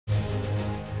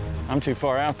I'm too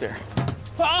far out there.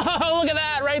 Oh, look at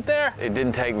that right there. It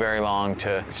didn't take very long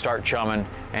to start chumming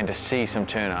and to see some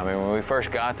tuna. I mean, when we first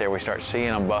got there, we start seeing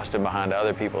them busted behind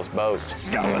other people's boats.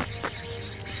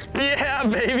 Yeah,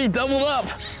 baby, doubled up.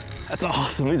 That's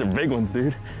awesome. These are big ones,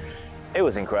 dude. It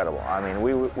was incredible. I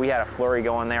mean, we had a flurry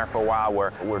going there for a while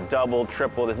where we're doubled,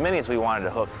 tripled, as many as we wanted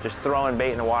to hook, just throwing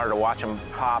bait in the water to watch them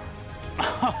pop.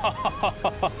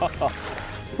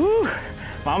 Woo.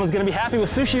 Mama's gonna be happy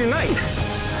with sushi tonight.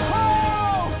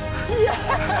 Oh! Yeah!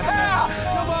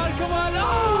 Come on, come on.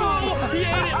 Oh! He ate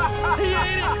it! He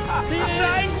ate it! He ate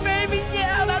Nice, baby!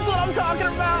 Yeah, that's what I'm talking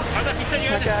about! I thought you said you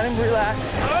had Got him,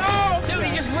 relax. Oh! Dude,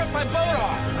 he just ripped my boat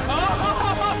off. Oh!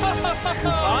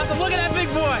 Awesome, look at that big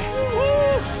boy.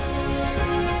 Woo!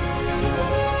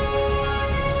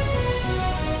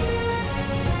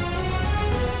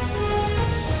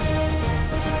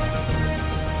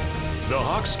 The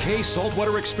Hawks Cay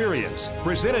Saltwater Experience,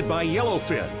 presented by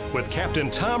Yellowfin, with Captain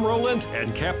Tom Rowland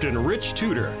and Captain Rich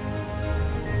Tudor.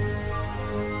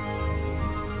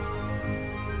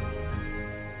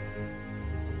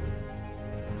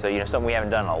 So, you know, something we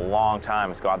haven't done in a long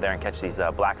time is go out there and catch these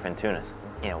blackfin tunas.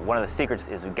 You know, one of the secrets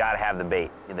is we've got to have the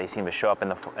bait. They seem to show up in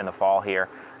the fall here,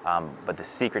 but the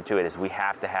secret to it is we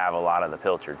have to have a lot of the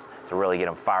pilchards to really get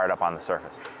them fired up on the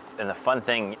surface. And the fun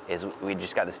thing is we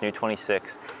just got this new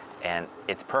 26, and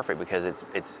it's perfect because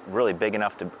it's really big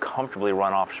enough to comfortably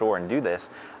run offshore and do this,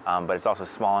 but it's also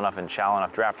small enough and shallow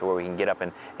enough draft to where we can get up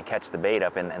and catch the bait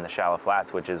up in the shallow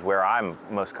flats, which is where I'm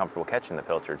most comfortable catching the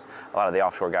pilchards. A lot of the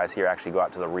offshore guys here actually go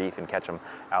out to the reef and catch them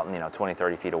out in 20,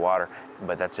 30 feet of water,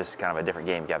 but that's just kind of a different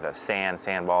game. You have the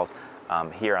sandballs.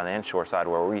 Here on the inshore side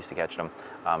where we're used to catching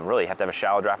them, really you have to have a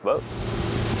shallow draft boat.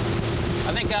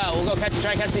 I think we'll go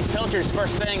try to catch these pilchards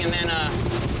first thing, and then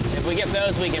if we get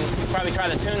those, we can probably try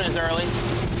the tunas early.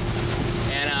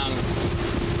 And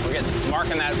we're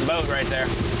marking that boat right there.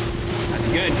 That's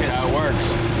good, because How it works.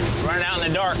 running out in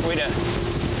the dark, we'd have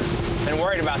been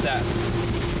worried about that.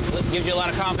 It gives you a lot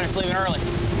of confidence leaving early.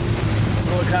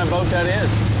 What kind of boat that is?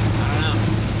 I don't know.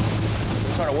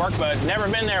 Some sort of work boat.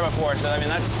 Never been there before, so I mean,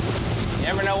 you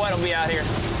never know what'll be out here.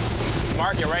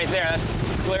 Mark it right there. That's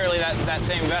clearly that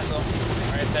same vessel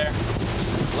right there.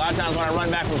 A lot of times when I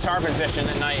run back from tarpon fishing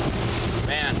at night,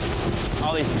 man,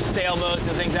 all these sailboats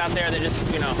and things out there, they just,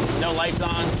 no lights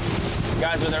on.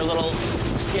 Guys with their little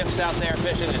skiffs out there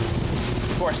fishing, and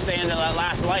of course staying till that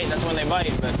last light, that's when they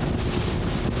bite, but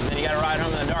then you gotta ride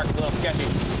home in the dark, it's a little sketchy.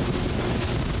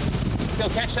 Let's go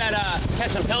catch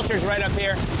some pilchards right up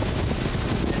here.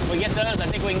 If we get those, I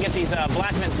think we can get these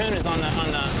blackfin tunas on the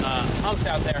humps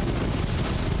out there.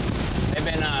 They've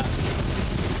been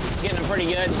getting them pretty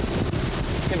good.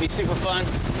 Could be super fun.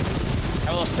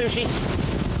 Have a little sushi.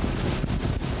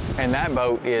 And that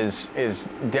boat is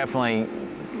definitely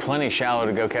plenty shallow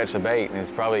to go catch the bait. And it's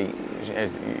probably,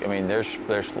 I mean,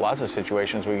 there's lots of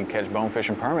situations we can catch bonefish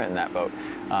and permit in that boat.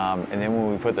 And then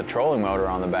when we put the trolling motor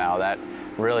on the bow, that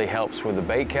really helps with the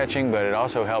bait catching, but it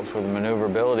also helps with the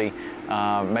maneuverability,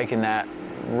 making that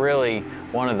really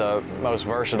one of the most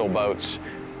versatile boats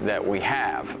that we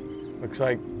have. Looks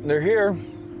like they're here.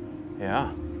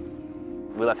 Yeah.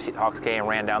 We left Hawks Cay and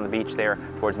ran down the beach there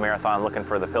towards Marathon looking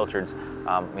for the pilchards.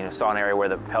 Saw an area where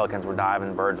the pelicans were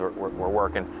diving, birds were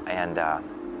working, and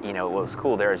what was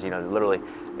cool there is, literally,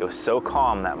 it was so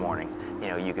calm that morning.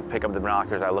 You could pick up the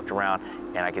binoculars. I looked around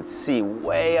and I could see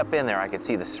way up in there, I could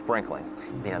see the sprinkling.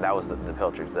 That was the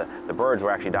pilchards. The birds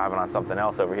were actually diving on something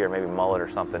else over here, maybe mullet or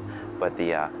something, but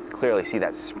clearly see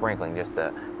that sprinkling, just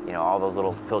all those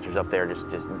little pilchards up there just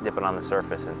dipping on the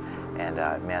surface, and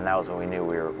man, that was when we knew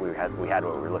we had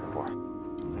what we were looking for.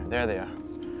 There they are.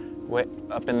 Way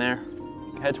up in there.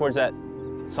 Head towards that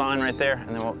sign right there,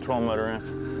 and then we'll troll motor in.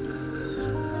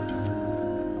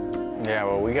 Yeah,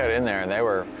 well, we got in there, and they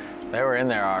were in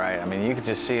there all right. I mean, you could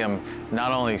just see them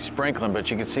not only sprinkling, but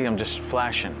you could see them just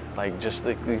flashing, like just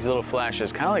these little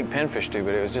flashes, kind of like pinfish do,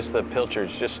 but it was just the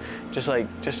pilchards, just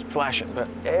flashing, but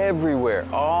everywhere,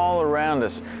 all around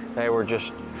us, they were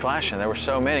just flashing. There were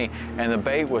so many, and the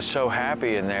bait was so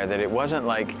happy in there that it wasn't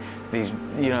like these,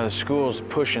 the schools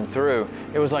pushing through.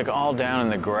 It was like all down in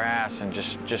the grass and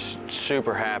just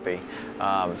super happy.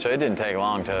 So it didn't take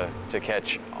long to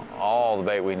catch all the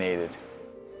bait we needed.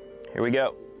 Here we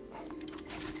go.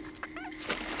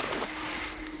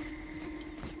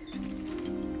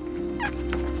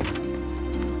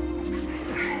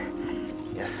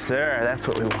 Yes, sir, that's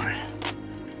what we wanted.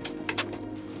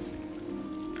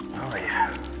 Oh,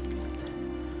 yeah.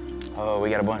 Oh, we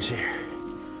got a bunch here.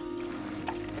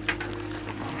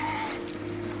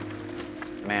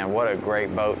 man, what a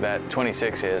great boat that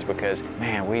 26 is, because,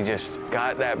 man, we just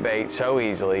got that bait so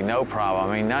easily, no problem.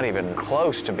 I mean, not even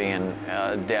close to being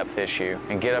a depth issue.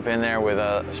 And get up in there with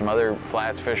some other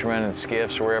flats fishermen and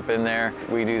skiffs. We're up in there.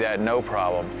 We do that no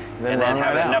problem. And then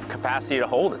having enough capacity to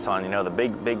hold it on, you know, the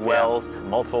big wells,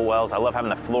 multiple wells. I love having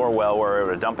the floor well where we're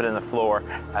able to dump it in the floor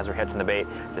as we're catching the bait,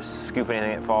 just scoop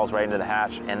anything that falls right into the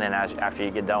hatch, and then after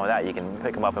you get done with that, you can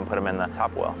pick them up and put them in the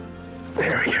top well.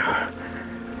 There we go.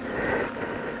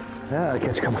 Yeah, I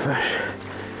catch a couple fish.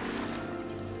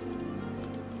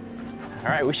 All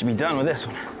right, we should be done with this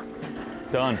one.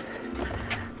 Done.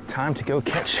 Time to go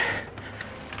catch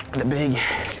the big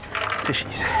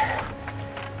fishies.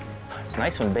 It's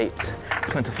nice when bait's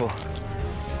plentiful.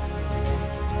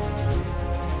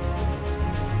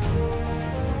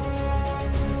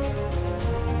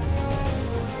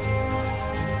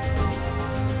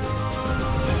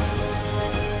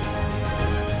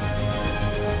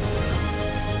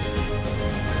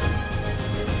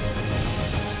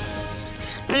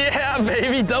 Yeah,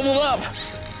 baby, doubled up.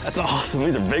 That's awesome.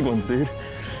 These are big ones, dude.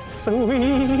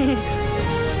 Sweet.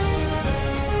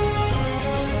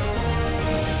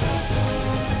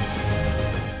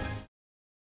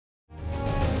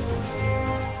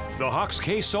 The Hawks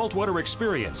Cay Saltwater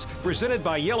Experience, presented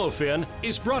by Yellowfin,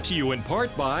 is brought to you in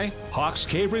part by Hawks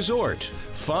Cay Resort.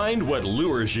 Find what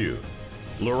lures you.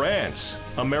 Lowrance,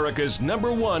 America's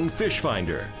 #1 fish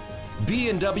finder.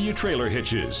 B&W Trailer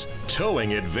Hitches,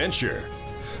 towing adventure.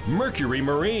 Mercury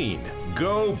Marine,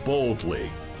 go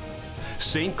boldly.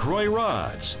 St. Croix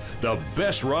Rods, the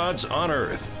best rods on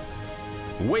earth.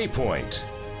 Waypoint.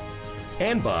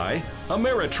 And by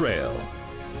Ameritrail.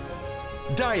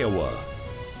 Daiwa.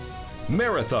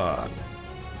 Marathon.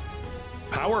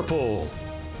 Power Pole.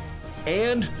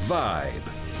 And Vibe.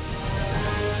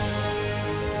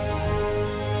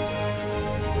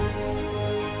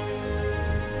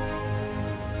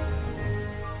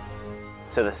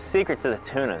 So the secret to the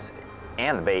tunas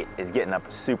and the bait is getting up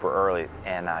super early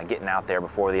and getting out there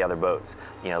before the other boats.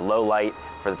 You know, low light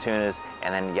for the tunas,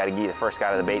 and then you got to get the first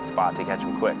guy to the bait spot to catch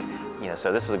them quick. You know,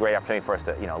 so this was a great opportunity for us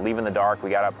to, you know, leave in the dark. We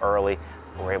got up early.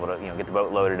 We were able to, you know, get the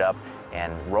boat loaded up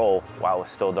and roll while it was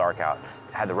still dark out.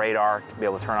 Had the radar to be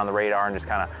able to turn on the radar and just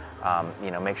kind of, you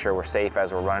know, make sure we're safe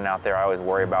as we're running out there. I always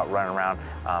worry about running around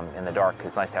in the dark.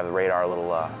 It's nice to have the radar, a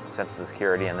little sense of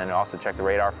security, and then also check the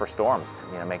radar for storms.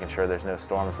 You know, making sure there's no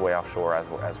storms way offshore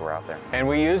as we're out there. And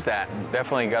we used that.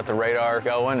 Definitely got the radar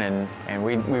going, and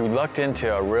we lucked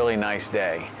into a really nice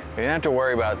day. We didn't have to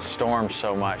worry about storms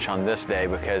so much on this day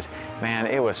because, man,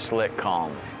 it was slick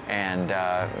calm and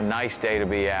nice day to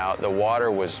be out. The water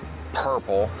was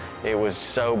purple. It was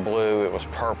so blue, it was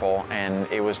purple, and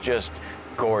it was just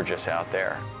gorgeous out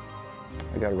there.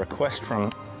 I got a request from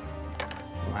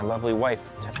my lovely wife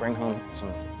to bring home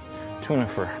some tuna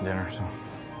for dinner, so.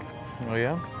 Oh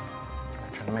yeah?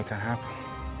 I'm trying to make that happen.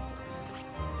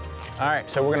 All right,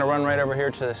 so we're gonna run right over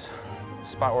here to this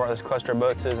spot where this cluster of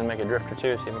boats is and make a drift or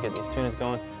two, see if we get these tunas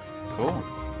going. Cool.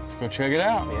 Let's go check it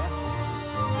out. Yeah.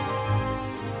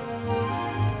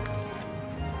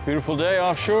 Beautiful day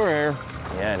offshore here.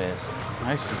 Yeah, it is.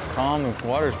 Nice and calm, the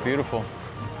water's beautiful.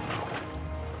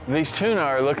 These tuna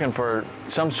are looking for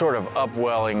some sort of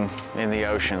upwelling in the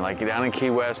ocean. Like down in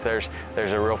Key West, there's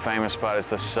a real famous spot,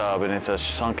 it's the Sub, and it's a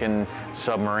sunken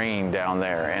submarine down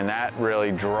there, and that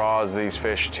really draws these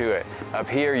fish to it. Up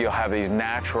here, you'll have these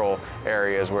natural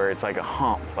areas where it's like a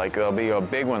hump. Like there'll be a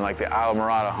big one like the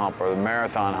Islamorada hump or the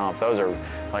Marathon hump. Those are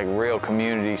like real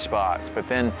community spots. But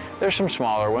then there's some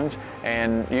smaller ones,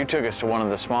 and you took us to one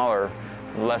of the smaller,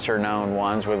 lesser known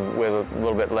ones with a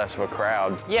little bit less of a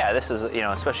crowd. Yeah, this is, you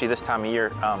know, especially this time of year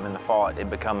in the fall, it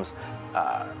becomes,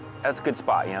 that's a good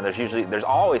spot. You know, there's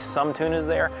always some tunas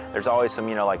there. There's always some,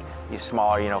 you know, like these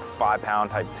smaller, you know, 5-pound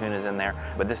type tunas in there.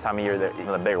 But this time of year, you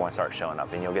know, the bigger ones start showing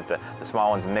up, and you'll get the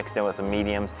small ones mixed in with some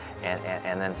mediums,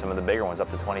 and then some of the bigger ones up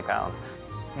to 20 pounds.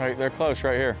 All right, they're close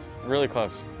right here, really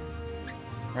close.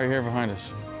 Right here behind us.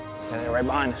 Yeah, they're right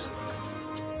behind us.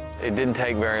 It didn't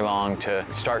take very long to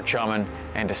start chumming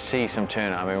and to see some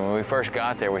tuna. I mean, when we first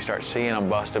got there, we start seeing them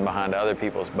busted behind other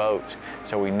people's boats.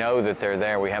 So we know that they're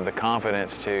there. We have the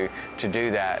confidence to do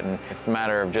that. And it's a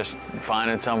matter of just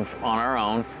finding some on our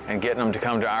own and getting them to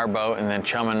come to our boat and then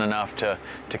chumming enough to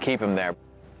keep them there.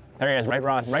 There he is, right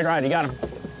rod, you got him.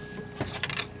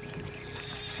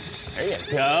 There you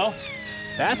go.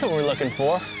 That's what we're looking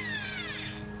for.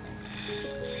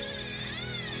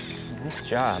 Nice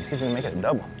job, see if we can make it a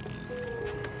double.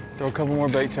 Throw a couple more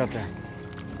baits out there.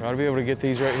 We ought to be able to get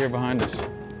these right here behind us.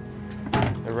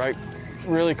 They're right,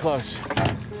 really close.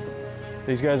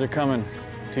 These guys are coming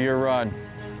to your rod.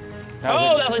 That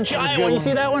was a giant one. You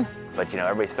see that one? But you know,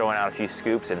 everybody's throwing out a few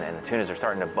scoops and the tunas are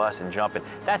starting to bust and jump, and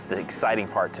that's the exciting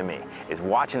part to me, is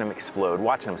watching them explode,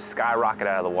 watching them skyrocket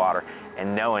out of the water,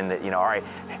 and knowing that, you know, all right,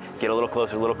 get a little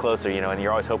closer, you know, and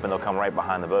you're always hoping they'll come right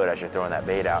behind the boat as you're throwing that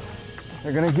bait out.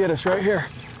 They're gonna get us right here.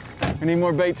 We need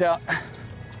more baits out.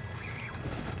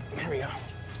 Here we go.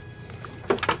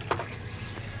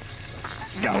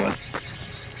 Got one.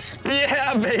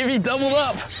 Yeah, baby, doubled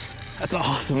up. That's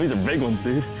awesome. These are big ones,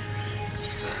 dude.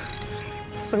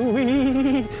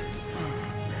 Sweet.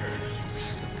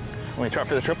 Want to try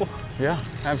for the triple? Yeah,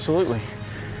 absolutely.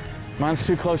 Mine's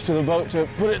too close to the boat to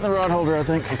put it in the rod holder, I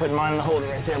think. I'm putting mine in the holder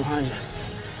right there behind you.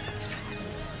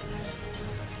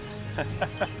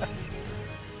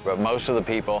 But most of the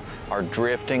people are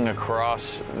drifting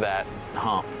across that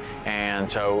hump. And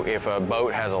so if a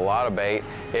boat has a lot of bait,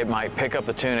 it might pick up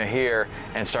the tuna here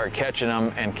and start catching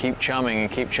them and keep chumming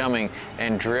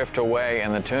and drift away,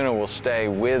 and the tuna will stay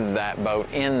with that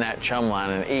boat in that chum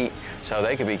line and eat. So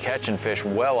they could be catching fish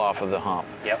well off of the hump.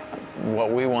 Yep.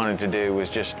 What we wanted to do was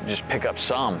just pick up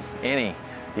any,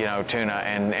 you know, tuna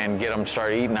and get them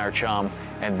start eating our chum,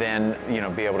 and then, you know,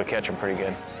 be able to catch them pretty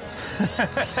good.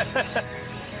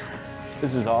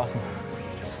 This is awesome.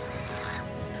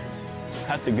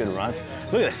 That's a good run.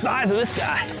 Look at the size of this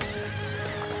guy. I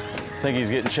think he's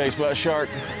getting chased by a shark.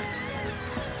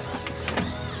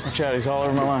 Watch out, he's all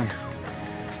over my line.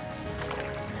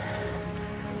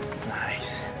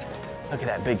 Nice. Look at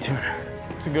that big tuna.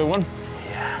 It's a good one.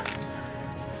 Yeah.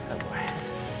 Oh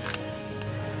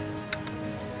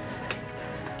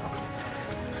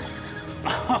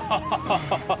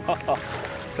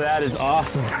boy. That is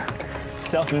awesome.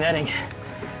 Self-netting.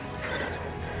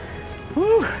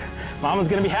 Woo! Mama's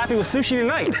gonna be happy with sushi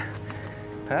tonight.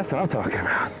 That's what I'm talking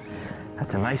about.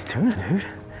 That's a nice tuna, dude.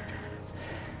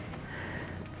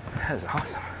 That is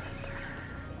awesome.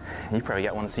 You probably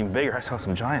got one that's even bigger. I saw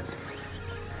some giants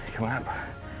coming up.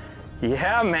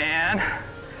 Yeah, man.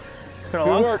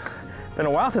 Been a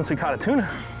while since we caught a tuna.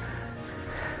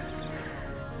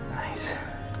 Nice.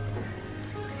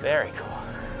 Very cool.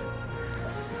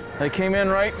 They came in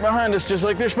right behind us just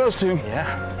like they're supposed to.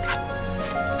 Yeah.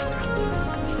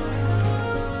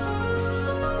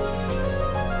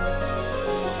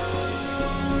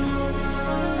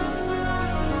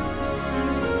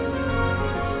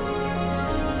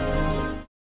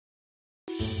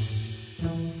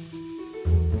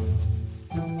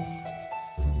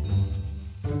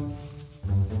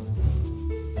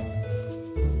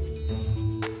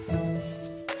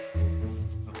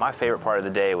 My favorite part of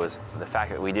the day was the fact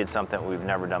that we did something we've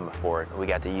never done before. We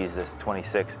got to use this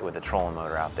 26 with a trolling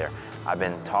motor out there. I've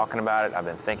been talking about it, I've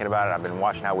been thinking about it, I've been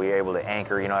watching how we were able to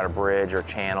anchor, you know, at a bridge or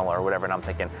channel or whatever, and I'm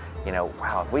thinking, you know,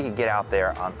 wow, if we could get out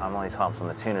there on one of these humps when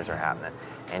the tunas are happening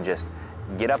and just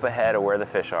get up ahead of where the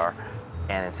fish are,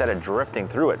 and instead of drifting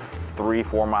through it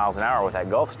 3-4 miles an hour with that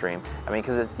Gulf Stream, I mean,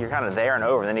 because you're kind of there and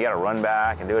over, and then you got to run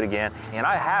back and do it again. And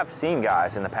I have seen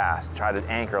guys in the past try to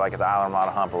anchor like at the Island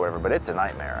Mata hump or whatever, but it's a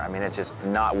nightmare. I mean, it's just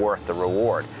not worth the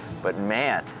reward. But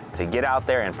man, to get out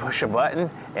there and push a button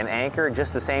and anchor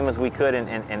just the same as we could in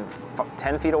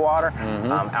 10 feet of water,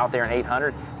 out there in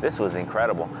 800, this was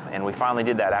incredible. And we finally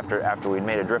did that after we'd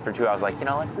made a drift or two. I was like, you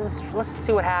know, let's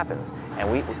see what happens. And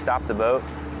we stopped the boat,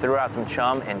 threw out some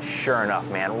chum, and sure enough,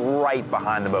 man, right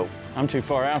behind the boat. I'm too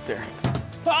far out there.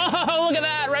 Oh, look at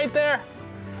that right there.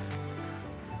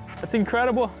 That's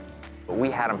incredible. We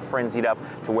had them frenzied up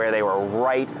to where they were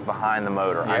right behind the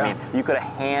motor. Yeah. I mean, you could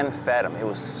have hand-fed them. It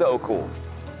was so cool.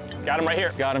 Got him right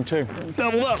here. Got him too.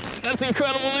 Doubled up. That's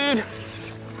incredible, dude.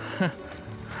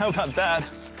 How about that?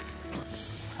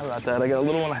 How about that? I got a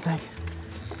little one, I think.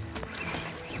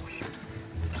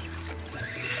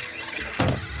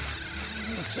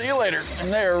 See you later.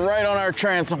 And they're right on our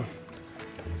transom.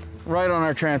 Right on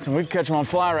our transom. We can catch them on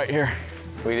fly right here.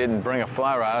 We didn't bring a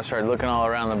fly rod. I started looking all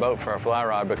around the boat for a fly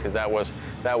rod because that was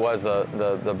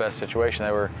the best situation.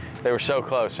 They were so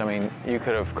close. I mean, you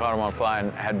could have caught them on fly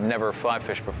and had never fly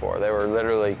fished before. They were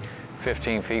literally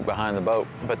 15 feet behind the boat.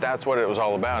 But that's what it was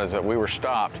all about, is that we were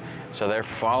stopped. So they're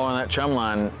following that chum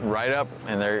line right up,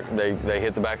 and they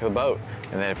hit the back of the boat.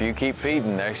 And then if you keep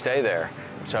feeding, they stay there.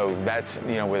 So that's,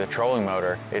 you know, with a trolling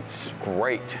motor, it's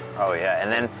great. Oh yeah,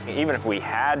 and then even if we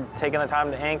had taken the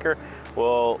time to anchor,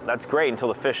 well, that's great until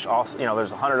the fish also, you know,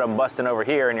 there's 100 of them busting over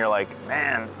here and you're like,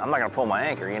 man, I'm not gonna pull my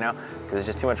anchor, you know, because it's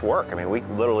just too much work. I mean, we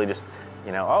literally just,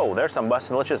 you know, oh, there's some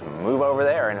busting, let's just move over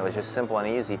there, and it was just simple and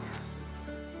easy.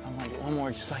 I want to get one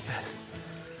more just like this.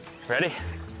 Ready?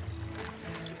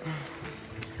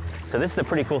 So this is a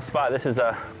pretty cool spot. This is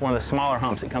one of the smaller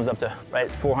humps. It comes up to right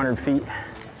at 400 feet,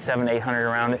 700, 800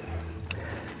 around it.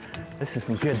 This is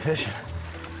some good fishing.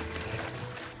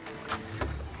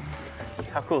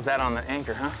 How cool is that on the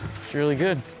anchor, huh? It's really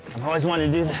good. I've always wanted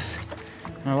to do this.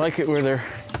 I like it where they're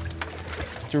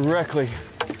directly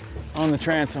on the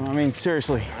transom. I mean,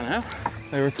 seriously. I know.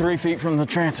 They were 3 feet from the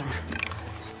transom.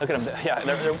 Look at them. Yeah,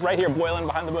 they're right here boiling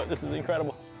behind the boat. This is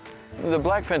incredible. The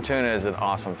blackfin tuna is an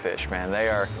awesome fish, man. They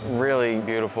are really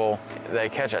beautiful. They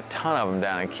catch a ton of them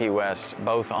down in Key West,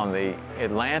 both on the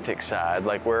Atlantic side,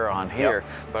 like we're on here,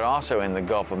 but also in the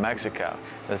Gulf of Mexico.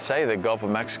 They say the Gulf of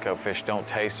Mexico fish don't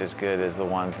taste as good as the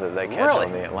ones that they catch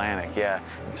on the Atlantic. Yeah.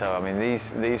 And so, I mean,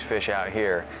 these fish out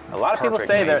here. A lot of people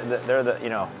say they're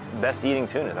the best eating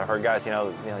tunas. I've heard guys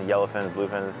yellowfins,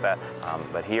 bluefins, that,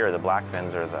 but here the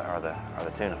blackfins are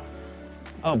the tuna.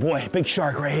 Oh boy, big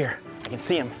shark right here. I can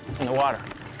see him in the water.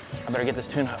 I better get this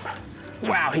tuna up.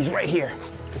 Wow, he's right here.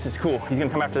 This is cool. He's gonna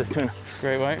come after this tuna.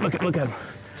 Great white. Look at him. Look at him.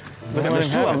 There's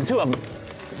two of them.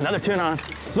 Another tuna on.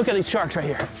 Look at these sharks right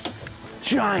here.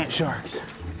 Giant sharks.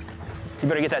 You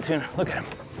better get that tuna. Look at him.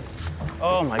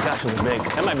 Oh my gosh, this is big.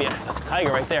 That might be a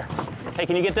tiger right there. Hey,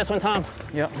 can you get this one, Tom?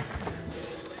 Yep.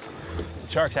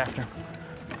 Shark's after him.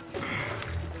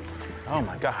 Oh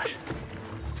my gosh.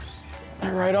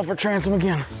 They're right off our transom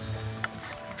again.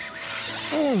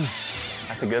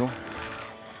 That's a good one.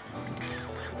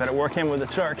 Better work him with the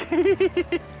shark.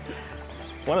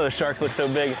 One of the sharks looks so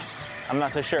big, I'm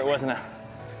not so sure it wasn't a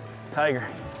tiger.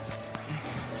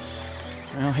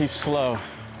 Well, he's slow.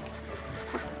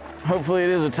 Hopefully it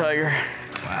is a tiger.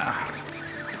 Wow.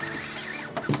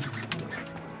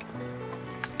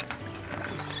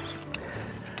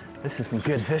 This is some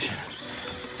good fishing.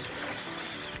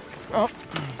 Oh.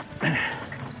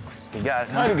 You got it,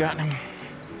 huh? Might have gotten him.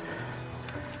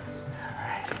 All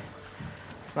right.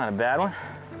 It's not a bad one.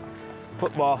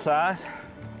 Football size.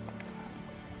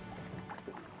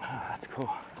 Oh, that's cool.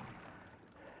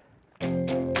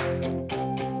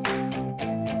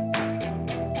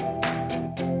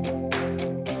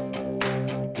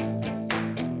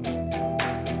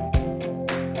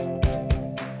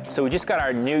 So we just got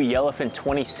our new Yellowfin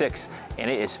 26, and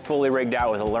it is fully rigged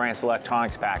out with a Lowrance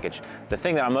electronics package. The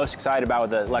thing that I'm most excited about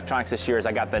with the electronics this year is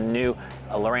I got the new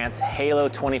Lowrance Halo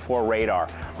 24 radar.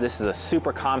 This is a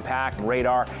super compact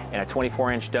radar and a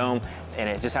 24-inch dome, and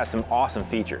it just has some awesome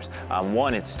features.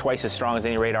 One, it's twice as strong as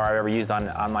any radar I've ever used on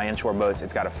my inshore boats.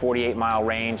 It's got a 48-mile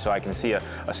range, so I can see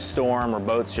a storm or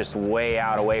boats just way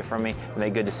out away from me and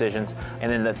make good decisions.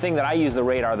 And then the thing that I use the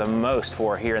radar the most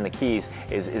for here in the Keys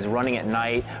is running at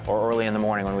night or early in the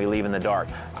morning when we leave in the dark.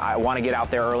 I want to get out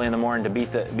there early in the morning to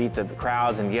beat the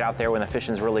crowds and get out there when the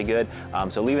fishing's really good.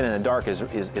 So leaving in the dark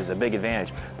is a big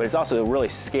advantage, but it's also really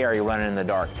scary running in the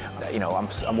dark. You know,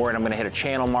 I'm worried I'm going to hit a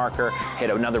channel marker, hit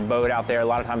another boat out there. A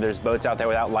lot of times there's boats out there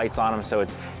without lights on them, so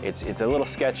it's a little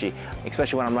sketchy,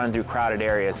 especially when I'm running through crowded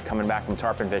areas coming back from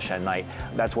tarpon fishing at night.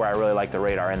 That's where I really like the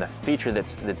radar. And the feature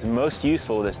that's most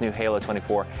useful with this new Halo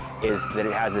 24 is that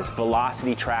it has this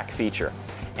velocity track feature.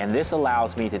 And this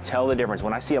allows me to tell the difference.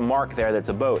 When I see a mark there that's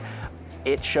a boat,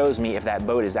 it shows me if that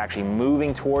boat is actually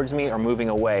moving towards me or moving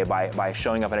away by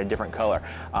showing up in a different color.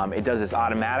 It does this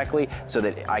automatically so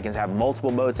that I can have multiple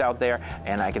boats out there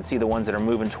and I can see the ones that are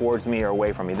moving towards me or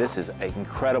away from me. This is an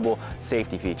incredible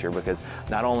safety feature because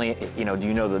not only do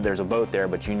you know that there's a boat there,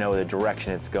 but you know the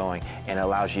direction it's going, and it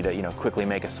allows you to quickly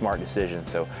make a smart decision.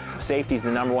 So safety is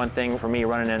the #1 thing for me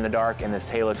running in the dark, and this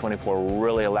Halo 24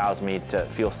 really allows me to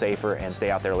feel safer and stay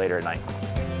out there later at night.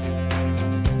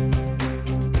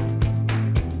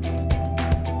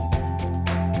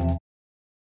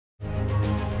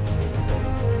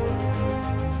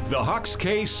 The Hawks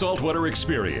Cay Saltwater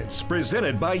Experience,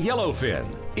 presented by Yellowfin,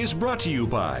 is brought to you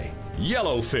by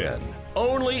Yellowfin,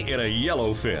 only in a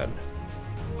Yellowfin.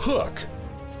 Hook.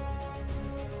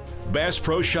 Bass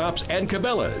Pro Shops and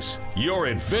Cabela's, your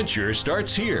adventure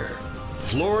starts here.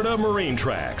 Florida Marine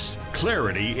Tracks,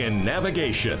 clarity in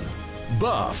navigation.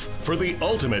 Buff, for the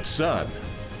ultimate sun.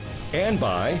 And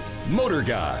by Motor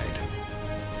Guide.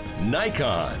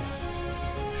 Nikon.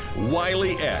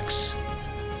 Wiley X.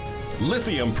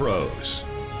 Lithium Pros,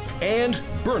 and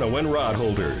Bernowin Rod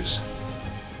Holders.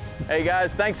 Hey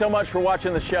guys, thanks so much for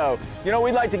watching the show.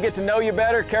 We'd like to get to know you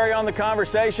better, carry on the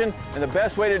conversation, and the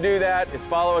best way to do that is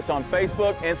follow us on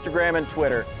Facebook, Instagram, and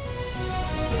Twitter.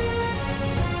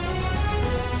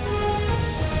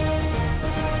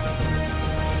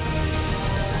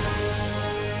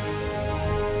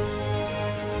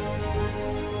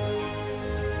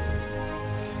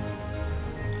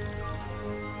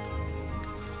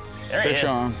 There he is. Fish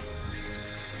on.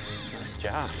 Nice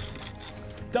job.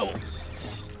 Double.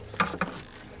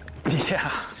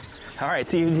 Yeah. All right,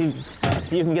 see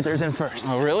if you can get theirs in first.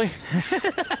 Oh, really?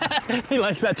 He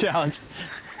likes that challenge.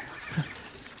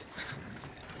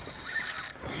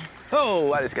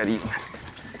 Oh, I just got eaten. Oh,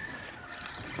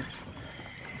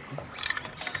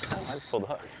 I just pulled the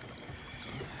hook.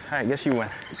 All right, guess you win.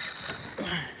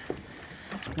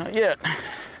 Not yet.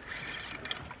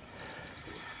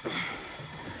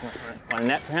 Want a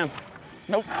net for him?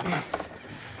 Nope.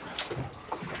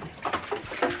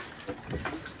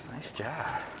 Nice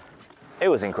job. It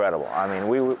was incredible. I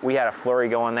mean, we had a flurry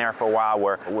going there for a while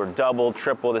where we're doubled,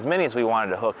 tripled, as many as we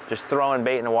wanted to hook, just throwing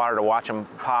bait in the water to watch them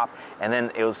pop. And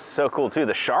then it was so cool too,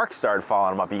 the sharks started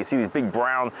following them up. You can see these big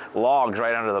brown logs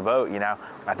right under the boat, you know.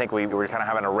 I think we were kind of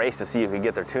having a race to see who could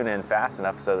get their tuna in fast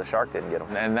enough so the shark didn't get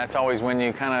them. And that's always when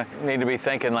you kind of need to be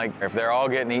thinking, like, if they're all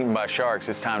getting eaten by sharks,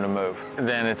 it's time to move.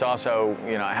 Then it's also,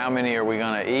 you know, how many are we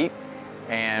gonna eat?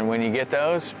 And when you get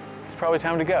those, it's probably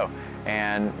time to go.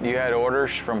 And you had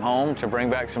orders from home to bring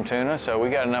back some tuna, so we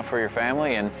got enough for your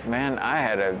family. And man, I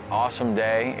had an awesome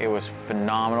day. It was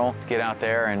phenomenal to get out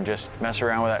there and just mess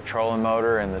around with that trolling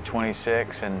motor and the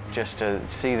 26 and just to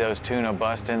see those tuna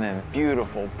busting in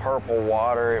beautiful purple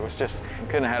water. It was just,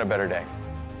 couldn't have had a better day.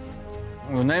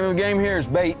 Well, the name of the game here is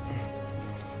bait,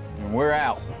 and we're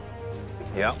out.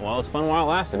 Yeah. Well, it was fun while it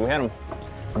lasted. We had them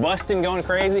busting, going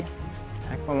crazy.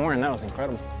 Heck of a morning, that was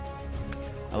incredible.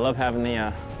 I love having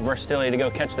the versatility to go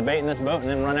catch the bait in this boat and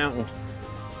then run out and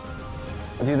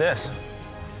do this.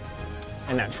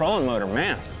 And that trolling motor,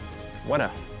 man, what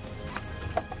a...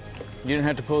 You didn't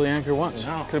have to pull the anchor once.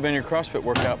 No. Could have been your CrossFit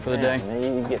workout for the day. Man,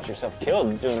 you get yourself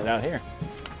killed doing it out here.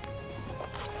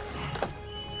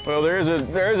 Well, there is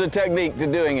a technique to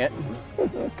doing it.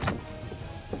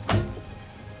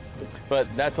 But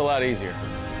that's a lot easier.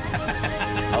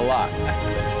 A lot.